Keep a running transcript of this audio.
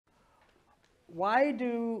why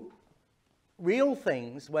do real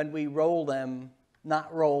things, when we roll them,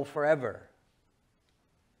 not roll forever?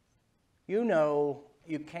 You know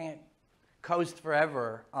you can't coast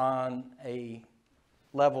forever on a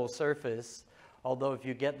level surface, although if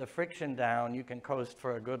you get the friction down, you can coast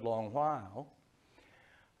for a good long while.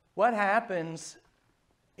 What happens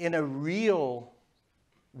in a real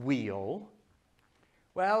wheel?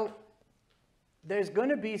 Well, there's going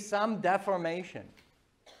to be some deformation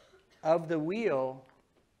of the wheel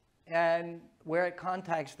and where it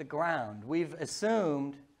contacts the ground. We've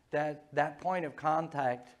assumed that that point of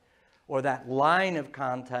contact or that line of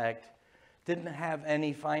contact didn't have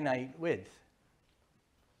any finite width,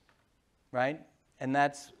 right? And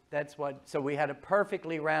that's what, so we had a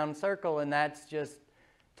perfectly round circle, and that's just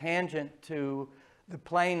tangent to the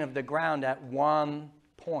plane of the ground at one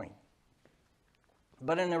point.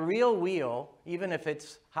 But in a real wheel, even if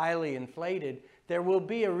it's highly inflated, there will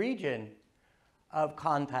be a region of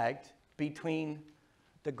contact between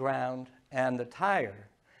the ground and the tire.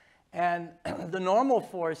 And the normal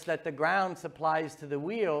force that the ground supplies to the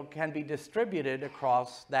wheel can be distributed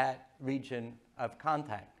across that region of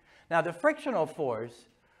contact. Now, the frictional force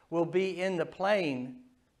will be in the plane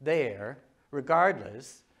there,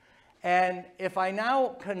 regardless. And if I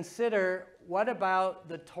now consider what about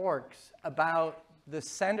the torques about the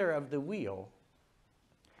center of the wheel,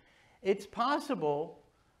 it's possible,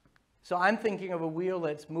 so I'm thinking of a wheel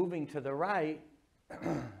that's moving to the right,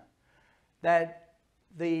 that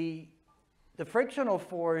the frictional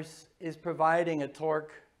force is providing a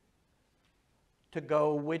torque to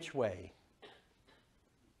go which way?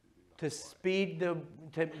 To speed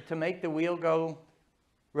to make the wheel go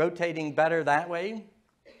rotating better that way?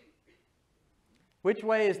 Which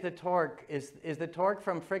way is the torque? Is the torque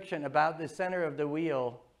from friction about the center of the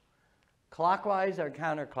wheel clockwise or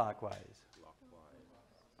counterclockwise? Clockwise.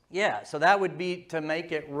 Yeah, so that would be to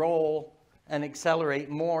make it roll and accelerate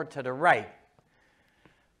more to the right.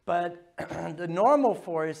 But the normal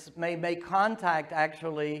force may make contact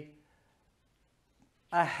actually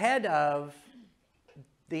ahead of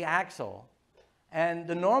the axle. And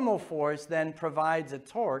the normal force then provides a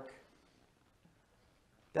torque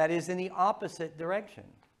that is in the opposite direction.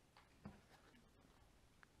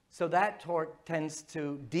 So that torque tends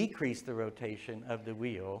to decrease the rotation of the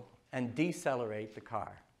wheel and decelerate the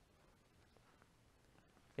car.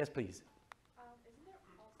 Yes, please. Isn't there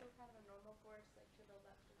also kind of a normal force like to the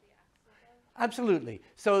left of the axle? Absolutely.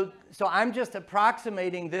 So I'm just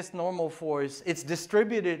approximating this normal force. It's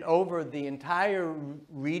distributed over the entire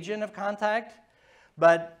region of contact,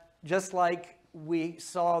 but just like we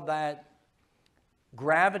saw that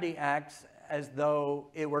gravity acts as though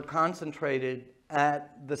it were concentrated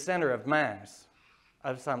at the center of mass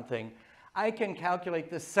of something, I can calculate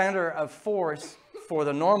the center of force for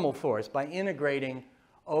the normal force by integrating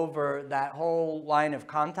over that whole line of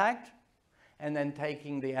contact and then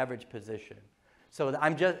taking the average position. So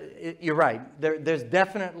you're right, there's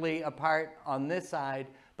definitely a part on this side,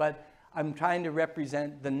 but I'm trying to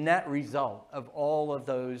represent the net result of all of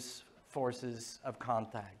those forces of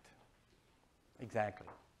contact. Exactly.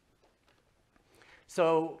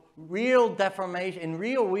 So real deformation, in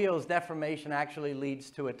real wheels, deformation actually leads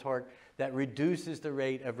to a torque that reduces the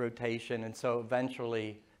rate of rotation and so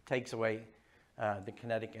eventually takes away the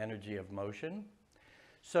kinetic energy of motion.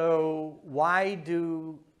 So why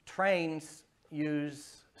do trains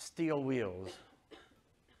use steel wheels?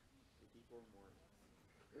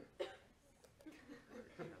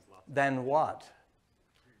 Then what?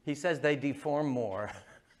 He says they deform more.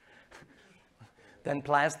 Than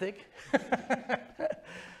plastic?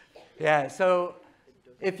 Yeah, so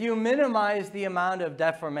if you minimize the amount of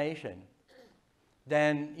deformation,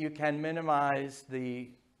 then you can minimize the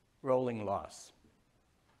rolling loss.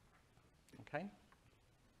 Okay?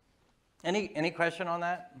 Any question on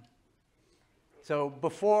that? So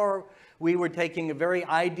before, we were taking a very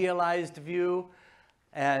idealized view,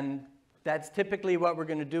 and that's typically what we're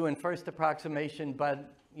going to do in first approximation,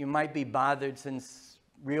 but you might be bothered since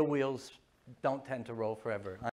real wheels don't tend to roll forever.